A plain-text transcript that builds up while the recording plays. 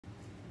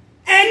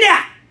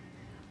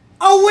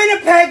a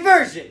Winnipeg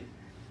version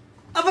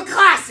of a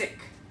classic.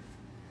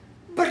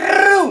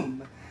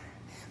 Broom,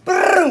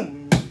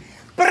 broom,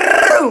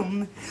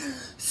 broom,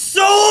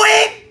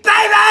 sweet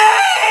baby!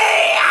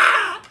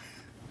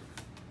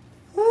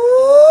 Woo!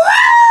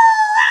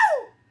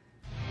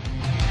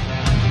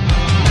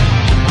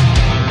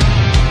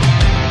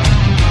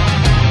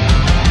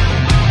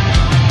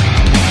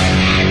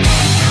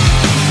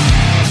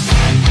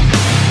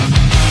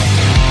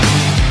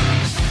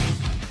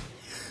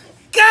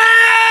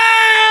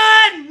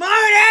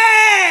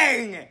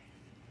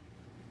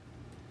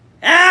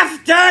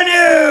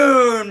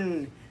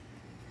 Afternoon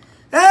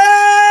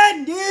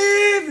and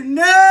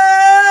evening,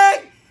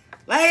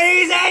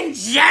 ladies and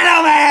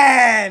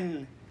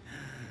gentlemen.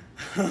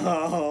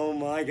 Oh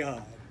my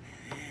God.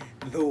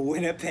 The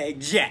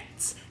Winnipeg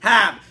Jets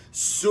have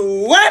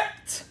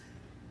swept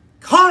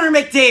Connor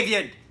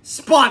McDavid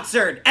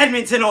sponsored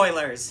Edmonton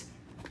Oilers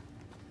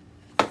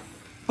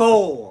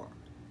 4-0.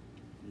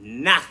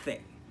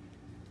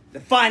 The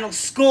final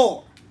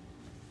score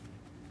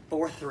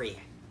 4-3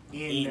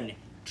 in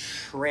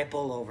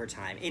triple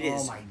overtime. It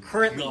is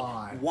currently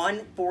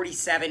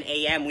 1:47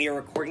 a.m. We are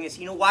recording this.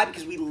 You know why?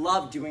 Because we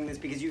love doing this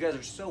because you guys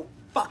are so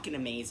fucking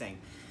amazing.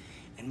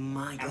 And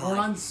my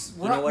God,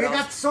 we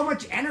got so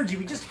much energy.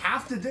 We just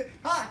have to do.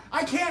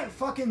 I can't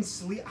fucking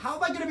sleep. How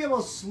am I gonna be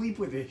able to sleep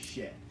with this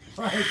shit?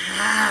 Like,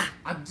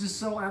 I'm just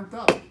so amped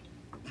up.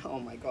 Oh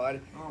my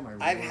God. Oh my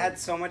God. I've had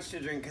so much to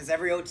drink because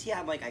every OT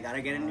I'm like, I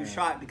gotta get a new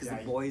shot because the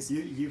boys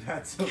you've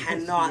had so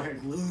cannot much to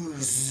drink.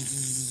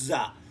 lose.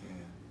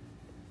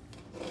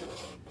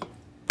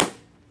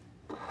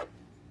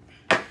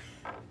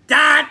 Da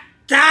da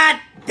da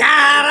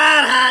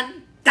da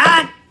da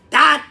da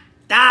da.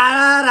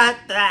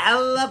 The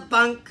hella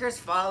bunker's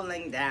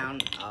falling down.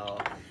 Oh,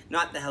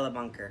 not the hella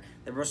bunker.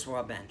 The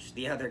Bristol bench.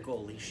 The other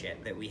goalie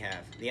shit that we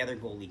have. The other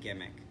goalie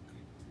gimmick.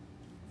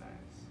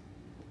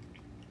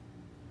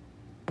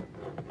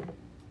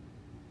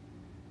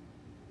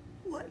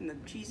 What in the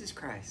Jesus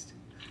Christ?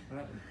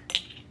 What?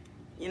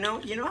 You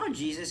know how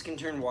Jesus can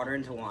turn water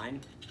into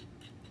wine?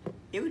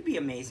 It would be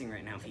amazing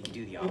right now if he could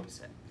do the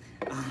opposite.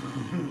 A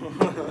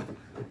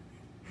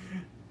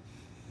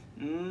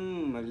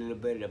little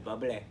bit of the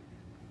bubbly.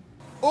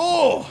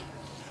 Oh,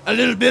 a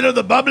little bit of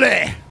the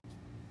bubbly.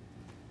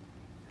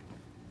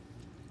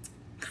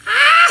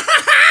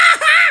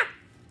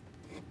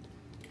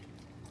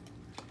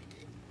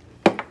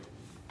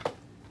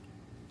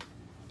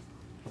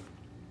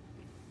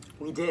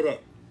 We did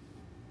it.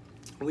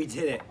 We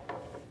did it.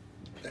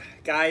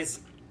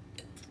 Guys,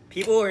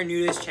 people who are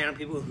new to this channel,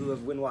 people who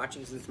have been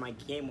watching since my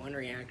Game 1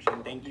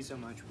 reaction, thank you so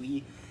much.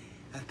 We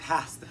have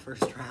passed the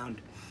first round.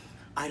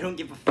 I don't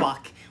give a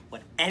fuck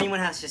what anyone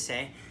has to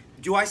say.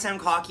 Do I sound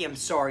cocky? I'm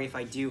sorry if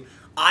I do.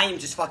 I am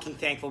just fucking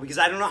thankful because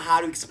I don't know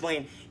how to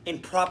explain in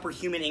proper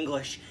human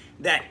English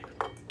that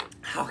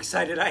how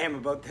excited I am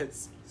about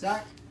this.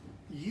 Zach,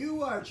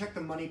 you checked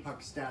the money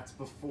puck stats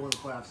before the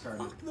playoffs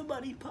started. Fuck the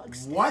money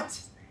pucks. What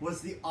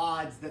was the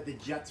odds that the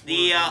Jets were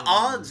the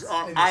odds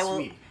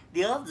sweep?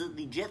 The odds that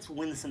the Jets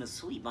win this in a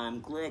sweep, I'm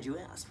glad you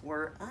asked,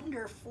 were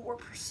under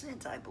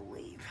 4%, I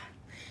believe.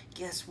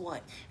 Guess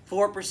what?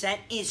 4%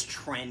 is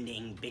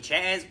trending,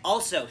 bitches.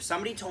 Also,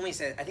 somebody told me,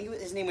 I think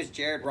his name was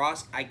Jared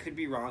Ross, I could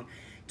be wrong,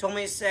 told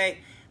me to say,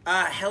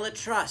 hella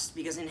trust,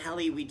 because in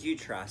Helly we do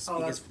trust. Oh,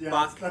 because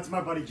that's my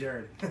buddy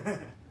Jared.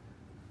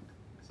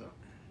 So,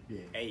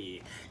 yeah.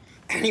 Hey.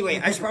 Anyway,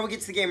 I should probably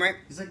get to the game, right?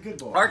 He's a good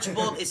boy.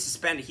 Archibald is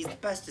suspended. He's the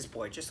bestest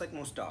boy, just like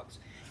most dogs.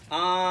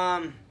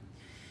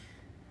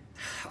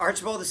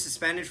 Archibald is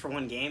suspended for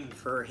 1 game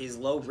for his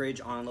low bridge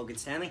on Logan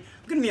Stanley.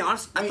 I'm going to be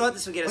honest, I thought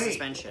this would get a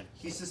suspension.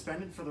 He's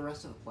suspended for the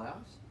rest of the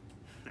playoffs?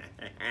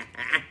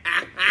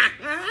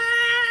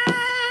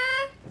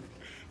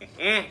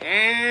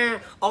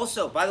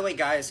 Also, by the way,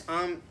 guys,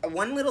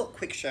 one little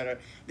quick shout out.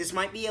 This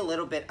might be a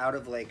little bit out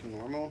of, like,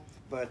 normal,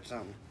 but,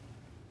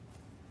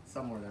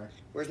 somewhere there.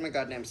 Where's my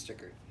goddamn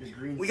sticker? Your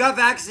green we got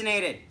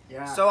vaccinated.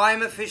 Yeah. So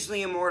I'm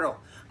officially immortal.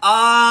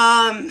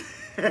 No.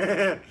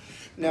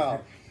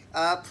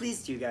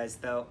 Please do, guys,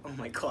 though. Oh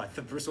my God,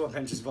 the Bristol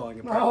bench is falling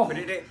apart.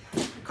 No.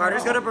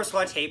 Carter's got a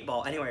Bristol tape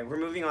ball. Anyway, we're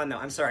moving on, though.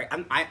 I'm sorry.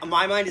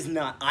 My mind is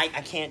not. I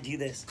can't do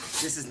this.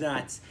 This is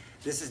nuts.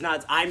 This is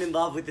nuts. I'm in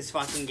love with this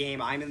fucking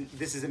game.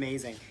 This is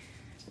amazing.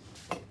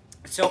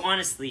 So,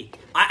 honestly,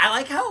 I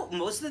like how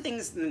most of the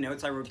things in the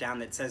notes I wrote down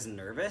that says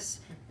nervous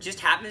just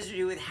happens to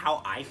do with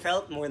how I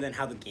felt more than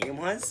how the game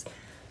was.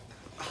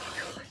 Oh,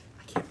 God.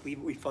 I can't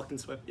believe we fucking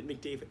swept the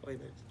McDavid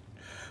Oilers.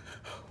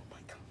 Oh, my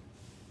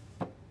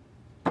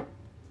God.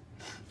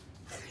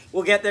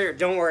 We'll get there.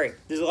 Don't worry.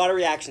 There's a lot of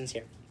reactions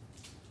here.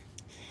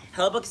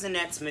 Hellebuck is a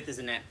net. Smith is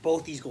a net.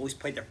 Both these goalies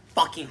played their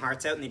fucking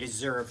hearts out, and they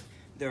deserve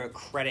the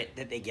credit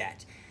that they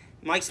get.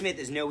 Mike Smith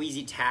is no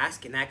easy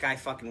task, and that guy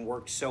fucking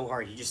worked so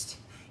hard.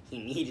 He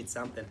needed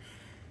something.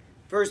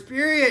 First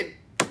period.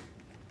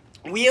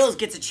 Wheels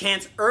gets a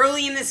chance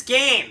early in this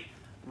game.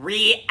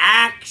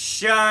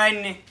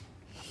 Reaction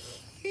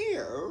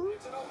here.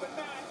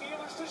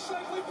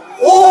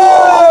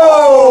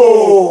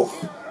 Oh!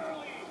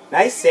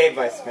 Nice save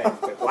by Smith.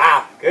 But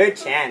wow, good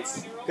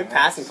chance. Good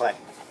passing play.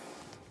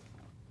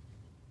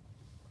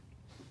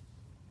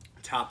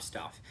 Top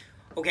stuff.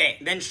 Okay,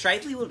 then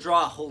Scheifele will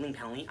draw a holding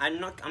penalty. I'm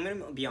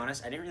gonna be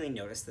honest, I didn't really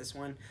notice this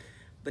one.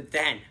 But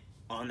then,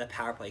 on the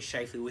power play,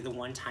 Scheifele with a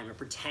one-timer,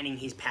 pretending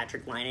he's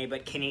Patrick Laine,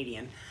 but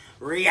Canadian.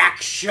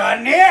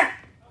 Reactionnaire!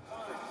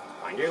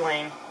 Find your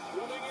lane.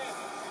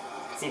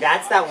 See,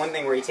 that's that one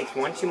thing where he takes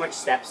one too much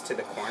steps to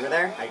the corner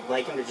there. I'd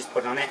like him to just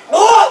put it on it.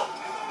 Oh!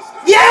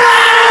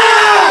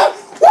 Yeah!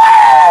 Woo!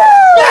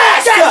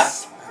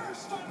 Yes!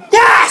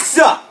 Yes!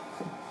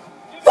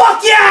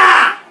 Fuck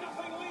yeah!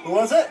 Who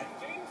was it?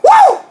 Woo!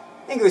 I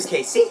think it was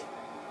Casey.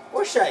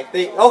 Or Shife.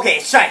 Okay,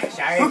 it's Shife.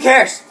 Who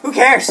cares? Who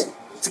cares?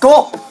 It's a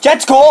goal.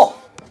 Jets goal.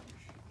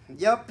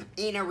 Yep,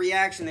 in a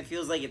reaction that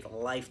feels like it's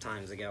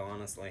lifetimes ago,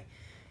 honestly.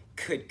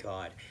 Good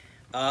God.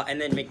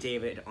 And then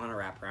McDavid on a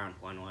wraparound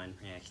 1-1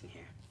 reaction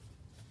here.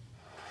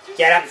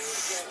 Get up.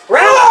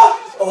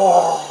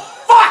 Oh,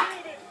 fuck!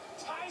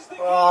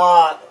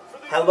 Oh,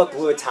 Hellebuck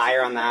blew a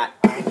tire on that.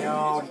 I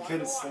know, he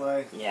couldn't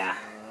slay. Yeah.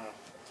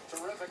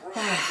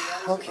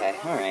 Okay,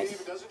 alright.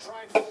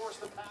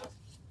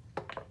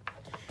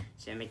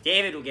 So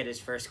McDavid will get his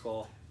first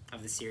goal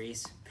of the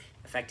series,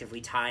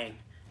 effectively tying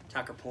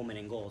Tucker Pullman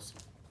in goals.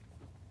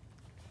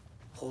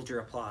 Hold your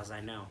applause, I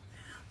know.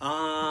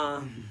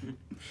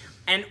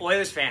 And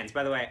Oilers fans,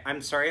 by the way,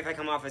 I'm sorry if I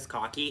come off as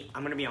cocky.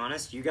 I'm going to be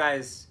honest, you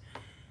guys,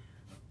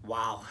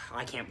 wow,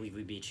 I can't believe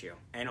we beat you.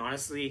 And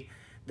honestly,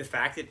 the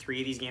fact that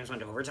 3 of these games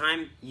went to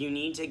overtime, you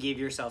need to give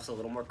yourselves a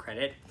little more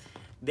credit.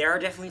 There are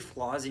definitely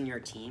flaws in your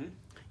team.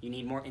 You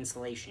need more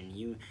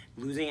insulation.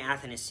 Losing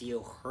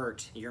Athanasio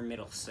hurt your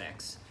middle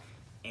six.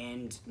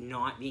 And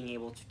not being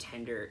able to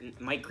tender,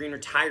 Mike Green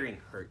retiring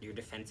hurt your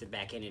defensive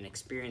back end and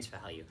experience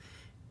value.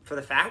 For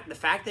the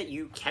fact that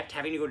you kept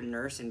having to go to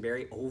Nurse and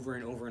Barry over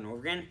and over and over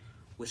again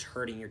was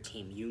hurting your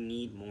team. You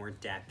need more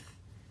depth.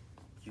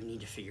 You need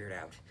to figure it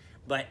out.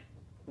 But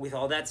with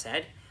all that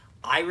said,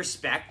 I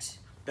respect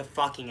the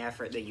fucking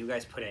effort that you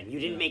guys put in. You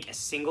didn't make a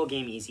single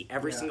game easy.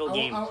 Every single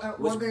game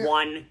was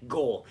one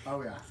goal.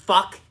 Oh, yeah.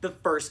 Fuck the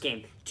first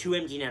game. 2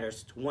 empty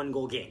netters, 1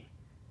 goal game.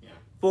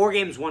 4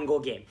 games, 1 goal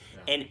game.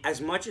 Yeah. And as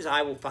much as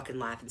I will fucking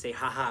laugh and say,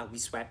 haha, we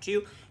swept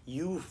you,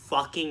 you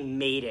fucking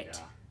made it.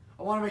 Yeah.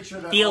 I want to make sure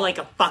that... Feel like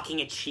a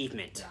fucking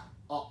achievement.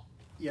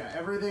 Yeah.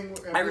 Everything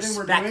I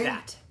respect we're doing,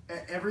 that.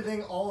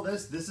 Everything, all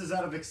this is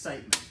out of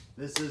excitement.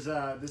 This is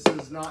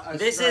not...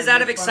 This is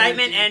out of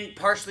excitement and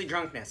partially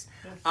drunkenness.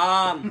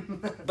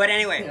 But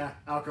anyway, yeah,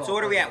 alcohol, so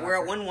what are we at? We're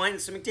at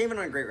 1-1. So McDavid on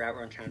a great route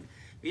run challenge.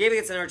 McDavid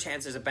gets another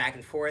chance. There's a back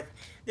and forth.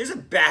 There's a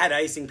bad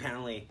icing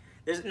penalty.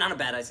 There's not a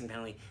bad icing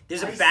penalty.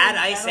 There's a bad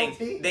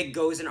icing that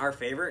goes in our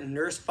favor.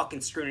 Nurse fucking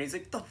screwed it. He's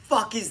like, the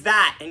fuck is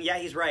that? And yeah,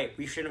 he's right.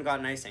 We shouldn't have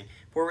gotten icing.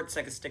 Forward,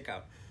 second stick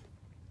out.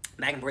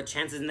 Back and forth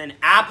chances. And then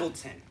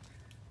Appleton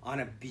on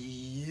a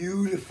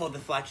beautiful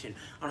deflection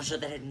on a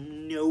shot that had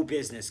no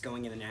business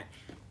going in the net.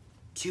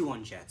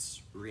 2-1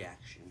 Jets.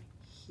 Reaction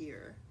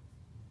here.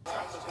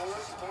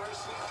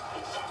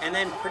 And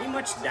then pretty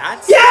much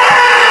that's...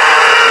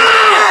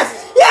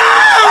 Yes!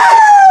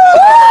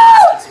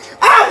 Yes!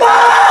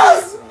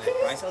 Apples!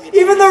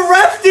 Even the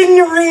ref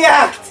didn't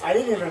react! I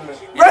didn't even...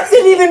 Ref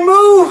didn't even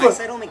move! I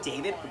said, oh,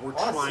 McDavid, we're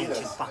trying to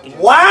fucking...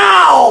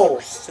 Wow!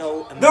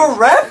 So the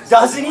ref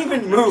doesn't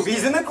even move.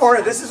 He's in the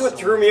corner. This is what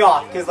threw me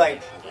off, because,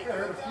 like,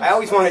 I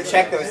always want to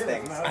check those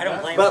things. I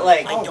don't blame him. But,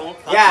 like, I don't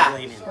fucking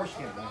blame him.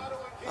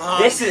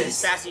 This is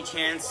sassy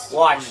chance.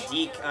 Watch.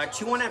 Deke.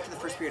 2-1 after the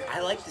first period. I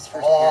like this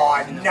first period.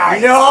 Oh,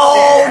 nice.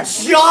 No,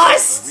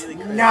 just really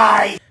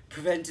nice.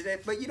 Prevented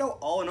it, but you know,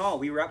 all in all,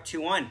 we were up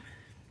 2-1.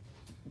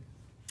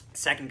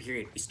 Second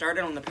period, we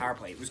started on the power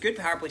play. It was good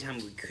power play time,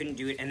 but we couldn't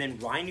do it. And then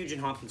Ryan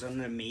Nugent-Hopkins on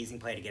an amazing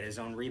play to get his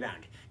own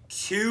rebound.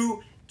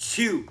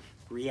 2-2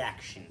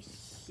 reaction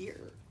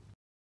here.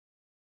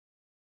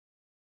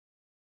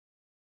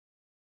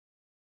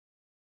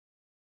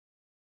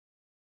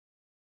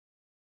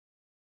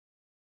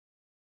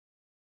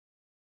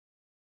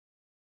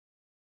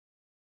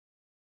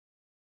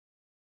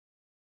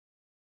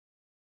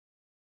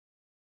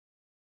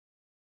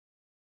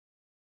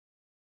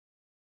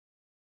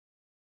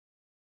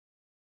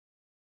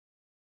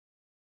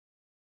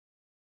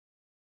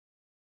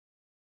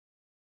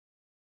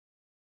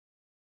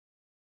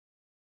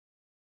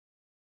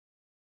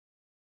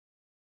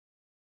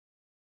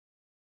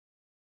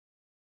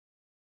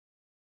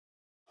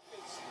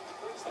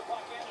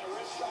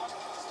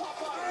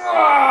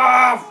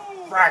 Oh,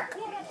 frick.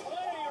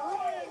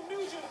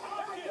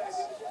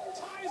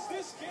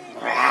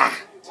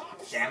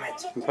 Damn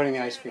it. I'm putting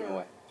the ice cream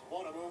away.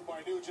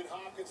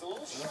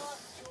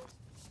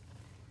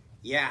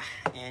 Yeah,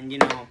 and you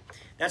know,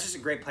 that's just a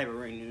great play by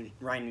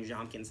Ryan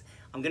Nugent-Hopkins.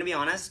 I'm going to be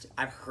honest,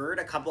 I've heard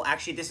a couple,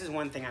 actually this is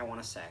one thing I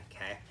want to say,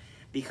 okay?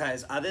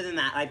 Because other than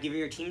that, I've given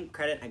your team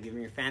credit, I've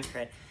given your fans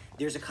credit.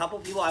 There's a couple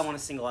people I want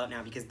to single out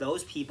now because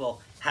those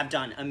people have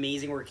done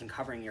amazing work in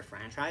covering your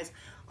franchise.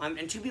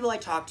 And 2 people I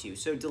talked to.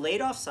 So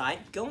Delayed Offside,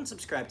 go and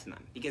subscribe to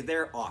them because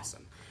they're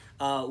awesome.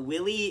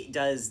 Willie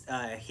does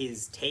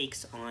his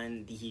takes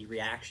on the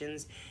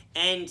reactions,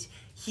 and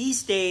he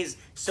stays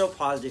so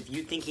positive.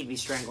 You'd think he'd be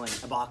strangling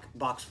a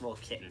box full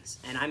of kittens,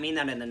 and I mean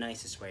that in the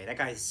nicest way. That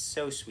guy is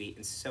so sweet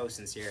and so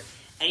sincere,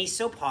 and he's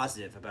so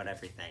positive about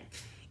everything.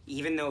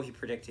 Even though he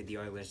predicted the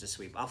Oilers to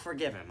sweep, I'll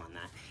forgive him on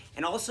that.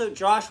 And also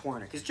Josh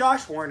Warner, because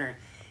Josh Warner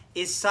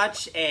is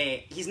such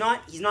a he's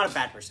not a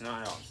bad person,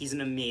 not at all. He's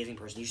an amazing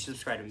person. You should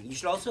subscribe to him. You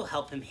should also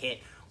help him hit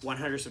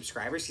 100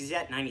 subscribers. He's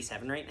at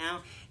 97 right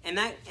now, and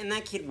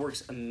that kid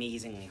works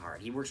amazingly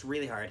hard. He works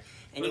really hard,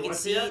 and you can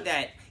see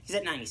that he's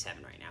at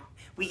 97 right now.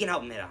 We can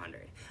help him hit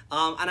 100.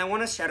 And I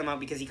want to shout him out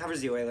because he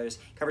covers the Oilers,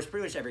 covers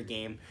pretty much every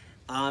game,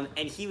 and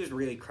he was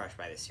really crushed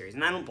by this series,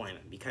 and I don't blame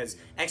him because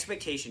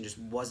expectation just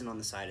wasn't on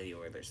the side of the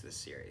Oilers this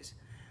series.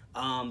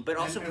 But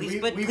also,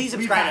 please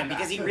subscribe to him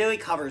because he really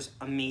covers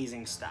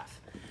amazing stuff.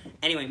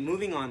 Anyway,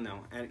 moving on though,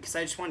 because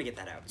I just want to get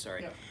that out.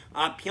 Sorry.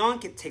 Yeah.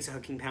 Pionk takes a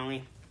hooking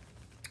penalty.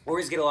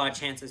 Oilers get a lot of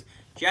chances.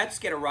 Jets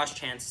get a rush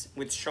chance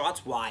with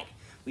shots wide.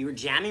 We were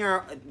jamming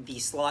the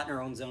slot in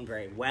our own zone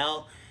very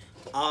well.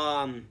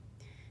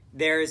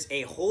 There's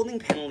a holding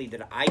penalty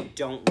that I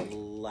don't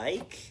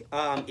like.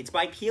 It's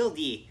by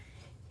PLD,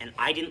 and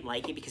I didn't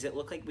like it because it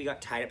looked like we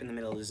got tied up in the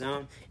middle of the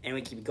zone. And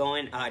we keep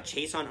going.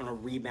 Chase on a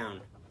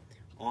rebound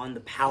on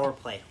the power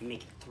play. We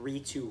make it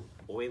 3-2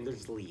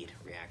 Oilers lead.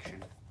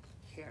 Reaction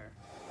here.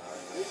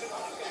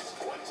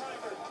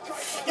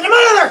 Get him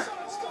out of there!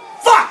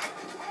 Fuck!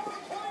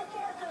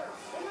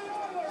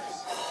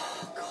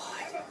 Oh,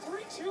 God.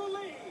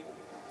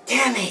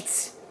 Damn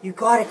it! You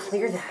gotta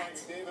clear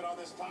that. David on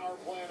this power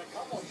play and a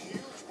couple of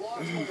huge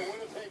blocks for the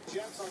Winnipeg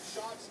Jets on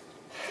shots.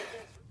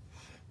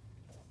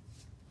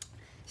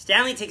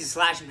 Stanley takes a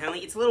slashing penalty.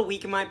 It's a little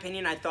weak in my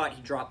opinion. I thought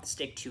he dropped the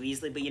stick too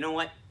easily, but you know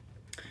what?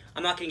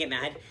 I'm not gonna get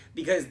mad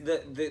because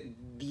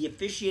the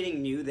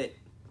officiating knew that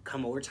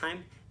come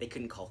overtime they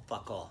couldn't call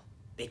fuck all.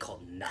 They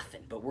called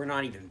nothing, but we're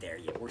not even there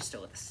yet. We're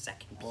still at the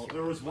second period. Well,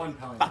 there was one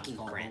penalty fucking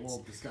called, Grants.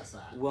 We'll discuss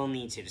that. We'll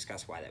need to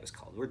discuss why that was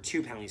called. There were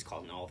 2 penalties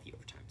called in all of the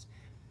overtimes.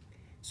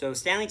 So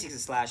Stanley takes a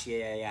slash,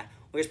 yeah.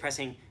 Oilers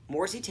pressing.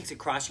 Morrissey takes a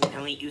cross-check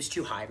penalty. It was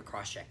too high of a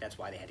cross-check. That's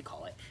why they had to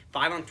call it.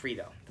 5-on-3,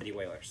 though, for the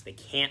Oilers. They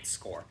can't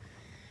score.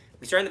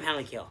 We start in the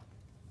penalty kill.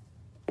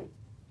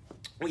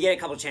 We get a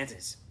couple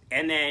chances.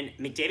 And then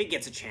McDavid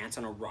gets a chance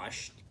on a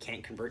rush.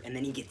 Can't convert. And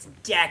then he gets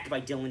decked by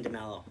Dylan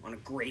DeMello on a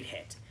great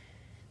hit.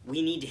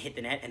 We need to hit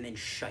the net. And then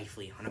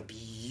Scheifele on a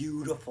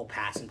beautiful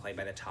passing play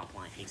by the top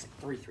line. Makes it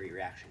 3-3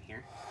 reaction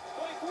here.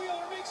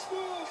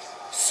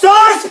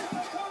 Stop!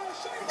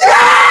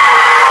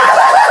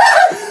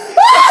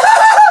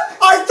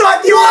 I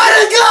thought you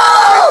wanted to go!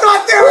 I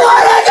thought they were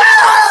gonna go!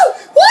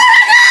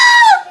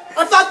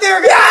 I thought they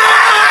were gonna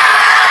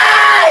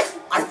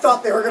I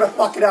thought they were gonna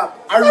fuck it up.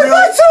 I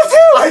thought so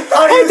too! I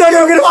thought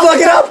they were gonna fuck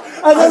it up!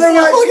 I thought they were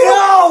gonna fuck it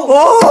up!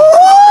 Oh!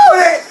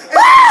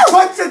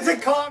 Puts it to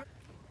Connor.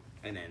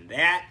 And then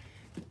that.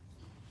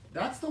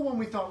 That's the one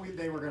we thought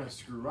they were gonna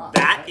screw up.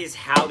 That is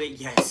how they,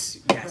 yes,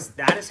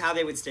 that is how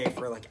they would stay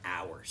for like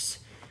hours.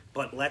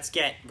 But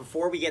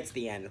before we get to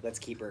the end, let's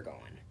keep her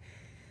going.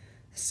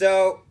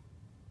 So,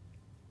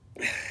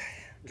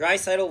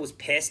 Draisaitl was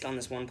pissed on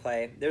this one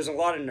play. There's a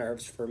lot of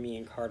nerves for me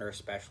and Carter,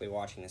 especially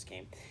watching this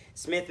game.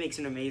 Smith makes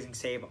an amazing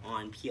save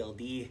on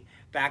PLD.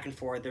 Back and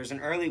forth. There's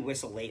an early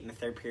whistle late in the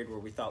third period where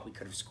we thought we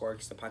could have scored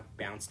because the puck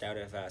bounced out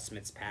of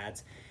Smith's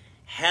pads.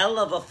 Hell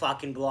of a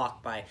fucking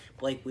block by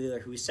Blake Wheeler,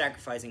 who is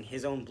sacrificing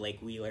his own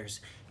Blake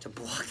Wheelers to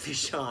block the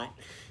shot.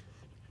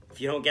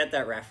 If you don't get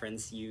that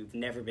reference, you've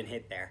never been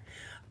hit there.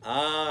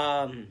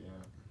 And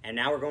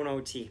now we're going to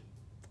OT.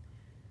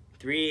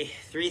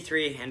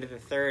 3-3, end of the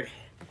third,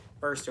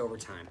 first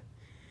overtime.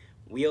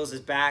 Wheels is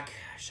back.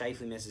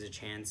 Scheifele misses a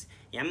chance.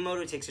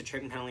 Yamamoto takes a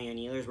tripping penalty on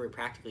Oilers where he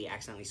practically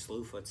accidentally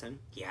slew foots him.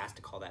 He has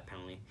to call that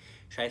penalty.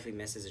 Scheifele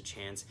misses a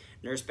chance.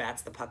 Nurse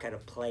bats the puck out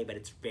of play, but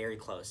it's very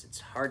close. It's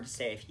hard to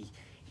say if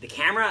the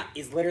camera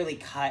is literally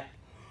cut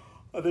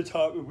on the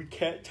top. We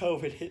can't tell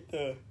if it hit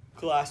the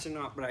glass or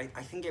not, but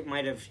I think it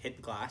might have hit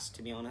the glass,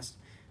 to be honest.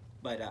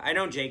 But I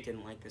know Jake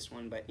didn't like this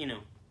one, but, you know,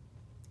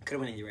 could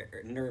have went anywhere.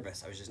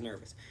 Nervous. I was just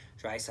nervous.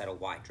 Draisaitl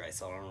wide.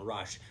 Draisaitl on a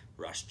rush.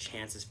 Rush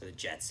chances for the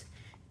Jets.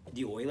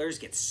 The Oilers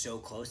get so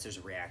close. There's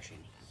a reaction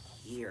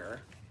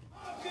here.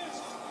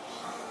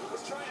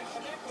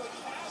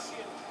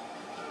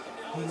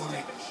 Oh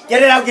my.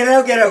 Get it out, get it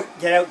out, get out.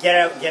 Get out, get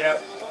out, get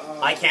out.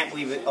 I can't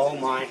believe it. Oh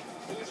my.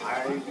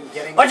 Are you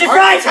getting Watch it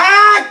fly!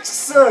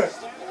 Attacks!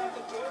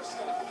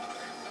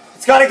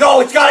 It's gotta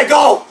go, it's gotta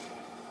go!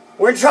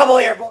 We're in trouble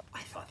here, boy. I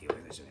thought the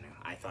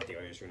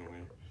Oilers were gonna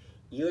win.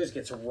 Oilers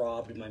gets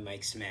robbed by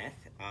Mike Smith.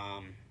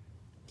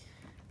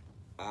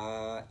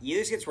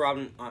 Oilers gets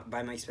robbed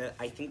by Mike Smith.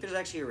 I think there's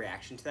actually a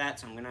reaction to that,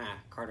 so I'm gonna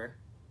Carter.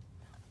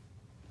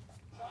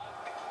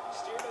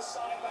 Steered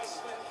aside by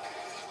Smith.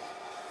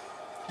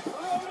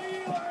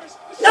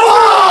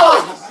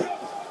 No!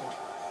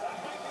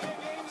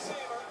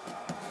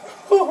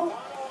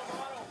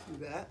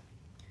 That.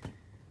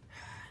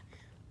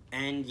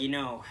 And you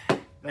know,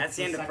 that's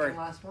the end of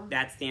first.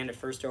 That's the end of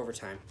first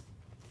overtime.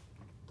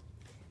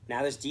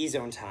 Now there's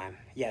D-zone time.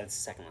 Yeah, that's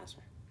the second last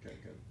one. Good,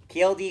 good.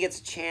 KLD gets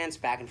a chance,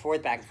 back and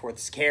forth,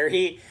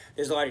 scary.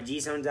 There's a lot of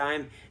D-zone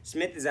time.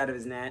 Smith is out of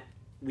his net.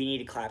 We need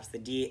to collapse the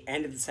D.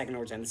 End of the second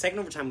overtime. The second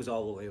overtime was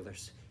all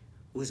Oilers.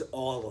 It was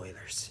all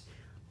Oilers.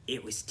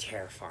 It was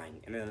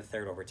terrifying. And then the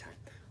third overtime.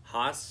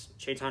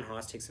 Chaiton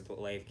Haas takes the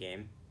live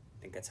game.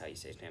 I think that's how you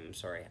say his name. I'm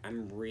sorry.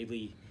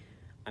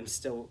 I'm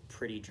still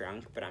pretty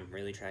drunk, but I'm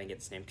really trying to get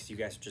this name because you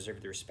guys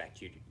deserve the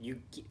respect.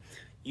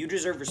 You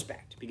deserve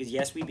respect because,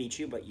 yes, we beat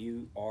you, but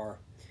you are...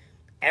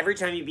 Every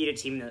time you beat a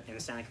team in the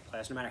Stanley Cup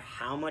playoffs, no matter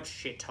how much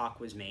shit talk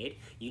was made,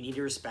 you need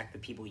to respect the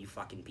people you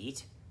fucking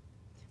beat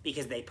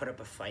because they put up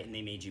a fight and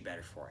they made you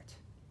better for it.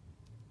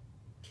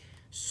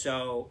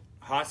 So,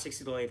 Haas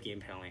 60 the live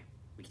game penalty.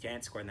 We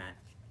can't score in that.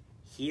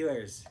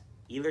 Ehlers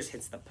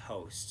hits the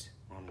post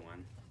on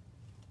one.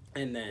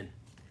 And then,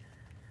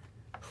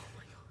 oh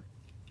my God,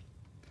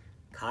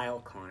 Kyle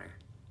Connor,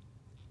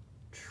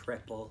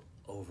 triple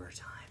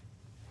overtime.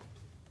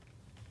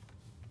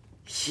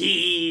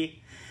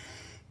 He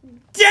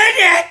did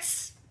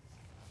it!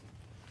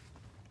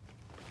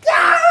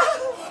 Ah!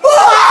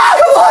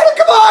 Oh,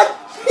 come on!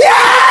 Yeah!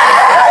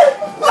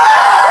 Ah!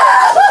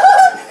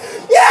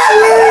 Yeah!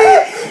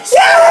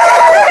 Yeah!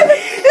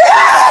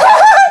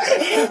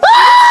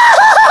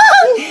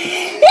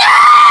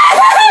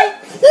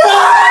 Yeah!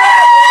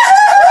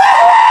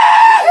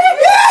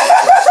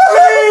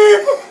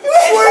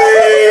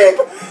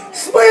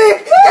 Sweep!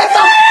 Get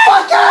the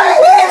fuck out of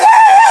here!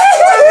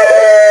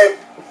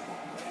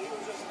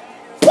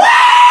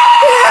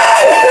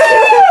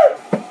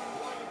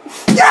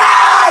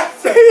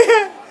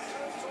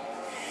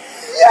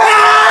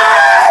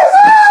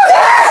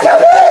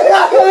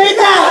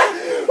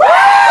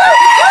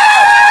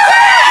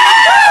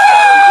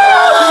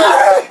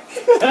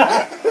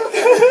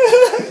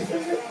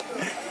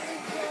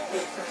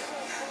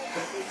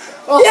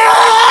 Yes!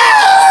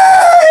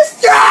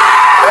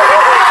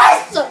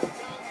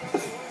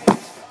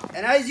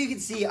 And as you can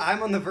see,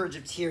 I'm on the verge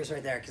of tears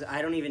right there because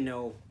I don't even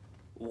know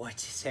what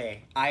to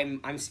say.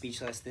 I'm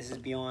speechless. This is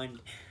beyond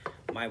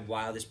my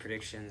wildest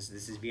predictions.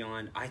 This is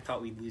beyond. I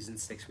thought we'd lose in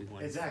 6. We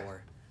won in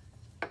 4.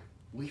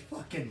 We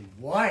fucking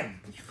won.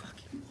 We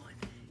fucking won.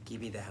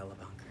 Give me the hella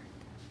bunker.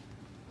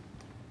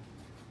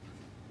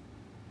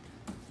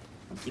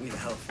 Give me the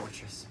hella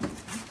fortress.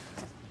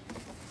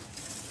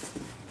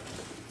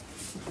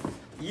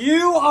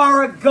 You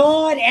are a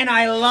god and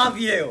I love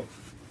you.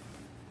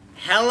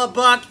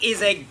 Hellebuck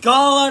is a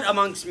god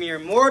amongst mere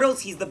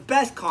mortals. He's the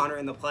best Connor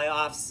in the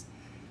playoffs.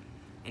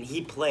 And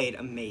he played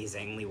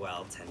amazingly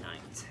well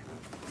tonight.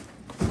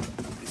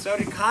 And so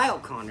did Kyle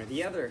Connor,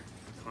 the other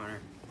Connor.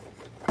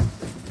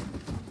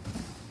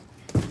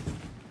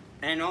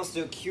 And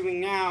also queuing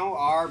now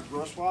our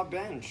Brossois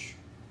bench.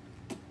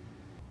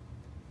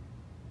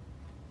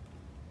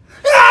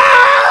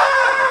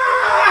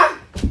 Ah!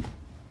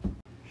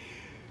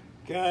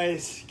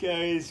 Guys.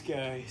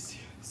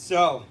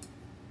 So,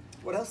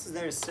 what else is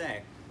there to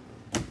say?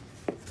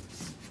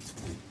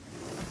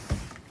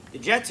 The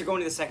Jets are going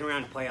to the second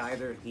round to play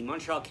either the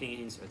Montreal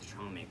Canadiens or the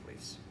Toronto Maple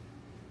Leafs.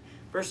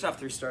 First off,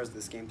 3 stars of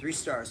this game. 3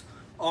 stars.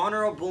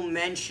 Honorable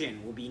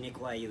mention will be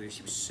Nikolai Ehlers.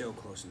 He was so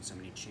close on so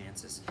many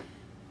chances.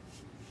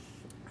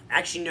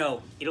 Actually,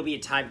 no. It'll be a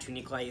tie between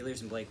Nikolai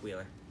Ehlers and Blake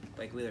Wheeler.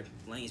 Blake Wheeler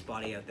laying his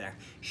body out there.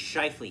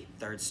 Scheifele,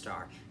 3rd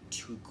star.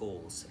 2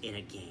 goals in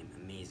a game.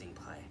 Amazing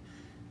play.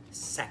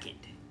 Second,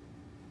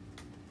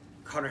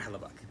 Connor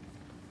Hellebuck.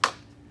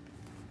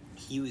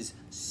 He was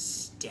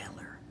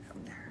stellar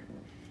out there.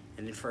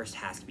 And then first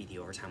has to be the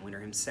overtime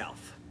winner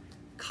himself,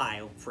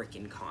 Kyle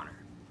freaking Connor.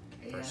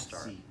 First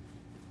star.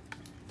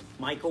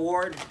 Michael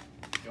Ward.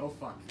 Go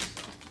fuck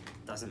yourself.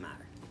 Doesn't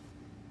matter.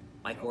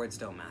 Mike Wards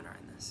don't matter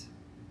in this.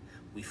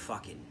 We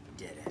fucking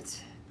did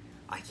it.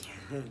 I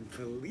can't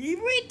believe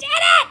we did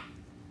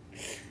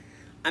it!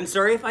 I'm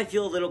sorry if I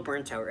feel a little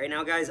burnt out right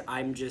now, guys.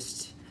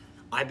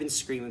 I've been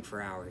screaming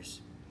for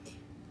hours.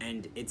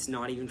 And it's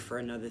not even for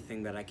another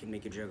thing that I can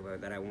make a joke about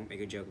that I won't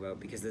make a joke about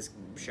because this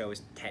show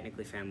is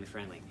technically family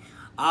friendly.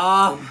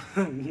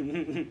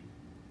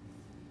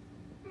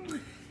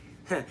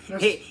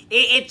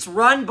 It's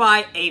run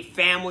by a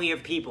family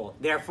of people,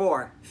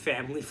 therefore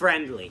family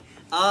friendly.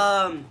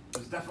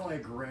 There's definitely a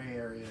gray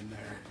area in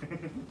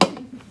there.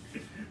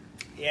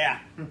 Yeah,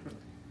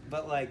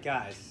 but like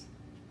guys,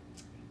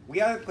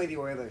 we either play the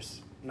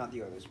Oilers, not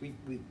the Oilers. We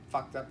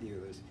fucked up the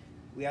Oilers.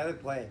 We either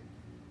play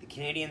the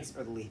Canadiens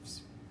or the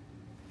Leafs.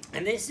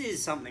 And this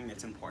is something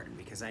that's important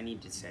because I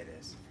need to say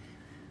this.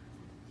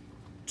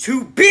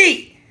 To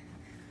be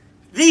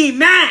the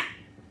man,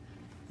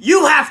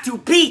 you have to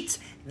beat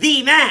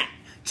the man.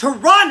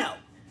 Toronto,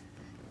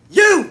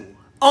 you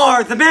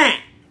are the man.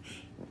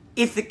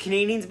 If the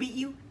Canadiens beat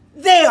you,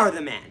 they are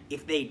the man.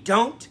 If they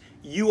don't,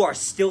 you are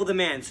still the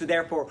man. So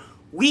therefore,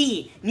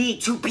 we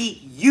need to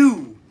beat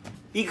you.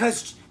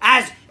 Because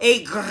as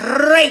a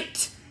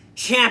great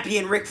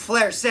champion Ric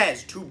Flair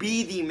says, to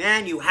be the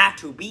man, you have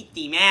to beat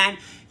the man.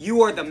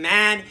 You are the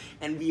man,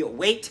 and we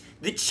await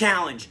the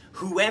challenge,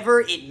 whoever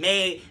it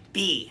may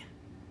be.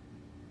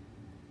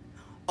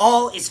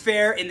 All is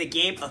fair in the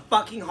game of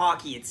fucking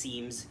hockey, it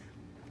seems.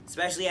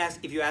 Especially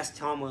if you ask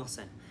Tom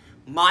Wilson.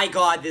 My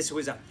God, this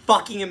was a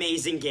fucking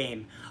amazing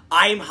game.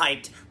 I am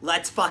hyped.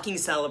 Let's fucking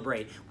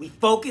celebrate. We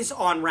focus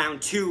on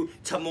round 2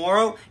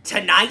 tomorrow.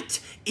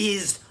 Tonight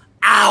is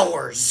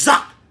ours.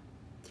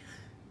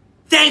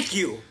 Thank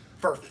you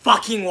for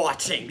fucking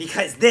watching,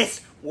 because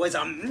this was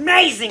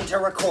amazing to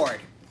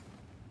record.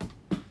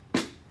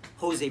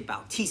 Jose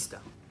Bautista.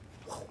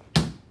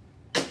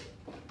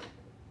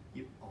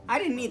 I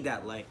didn't need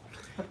that light.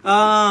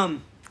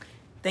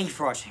 Thank you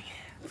for watching.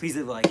 Please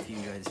leave a like if you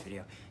enjoyed this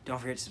video. Don't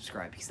forget to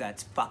subscribe, because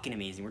that's fucking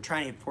amazing. We're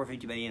trying to hit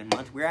 450 by the end of the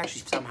month. We're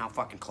actually somehow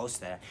fucking close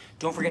to that.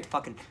 Don't forget to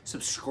fucking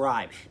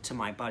subscribe to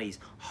my buddies,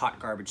 Hot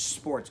Garbage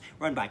Sports,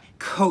 run by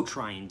Coach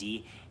Ryan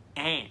D.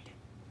 And,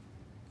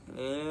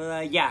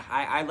 yeah,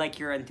 I like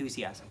your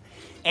enthusiasm.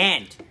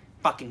 And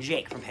fucking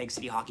Jake from Peg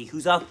City Hockey,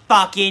 who's a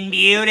fucking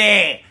beauty.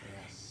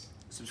 Yes.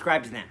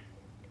 Subscribe to them.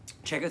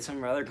 Check out some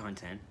of our other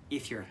content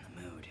if you're in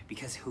the mood.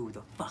 Because who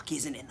the fuck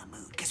isn't in the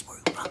mood? Because we're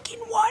fucking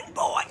one,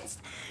 boys.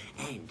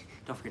 And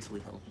don't forget to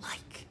leave a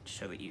like to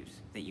show that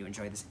you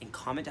enjoy this. And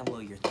comment down below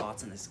your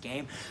thoughts on this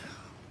game.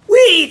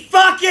 We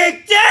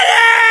fucking did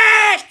it!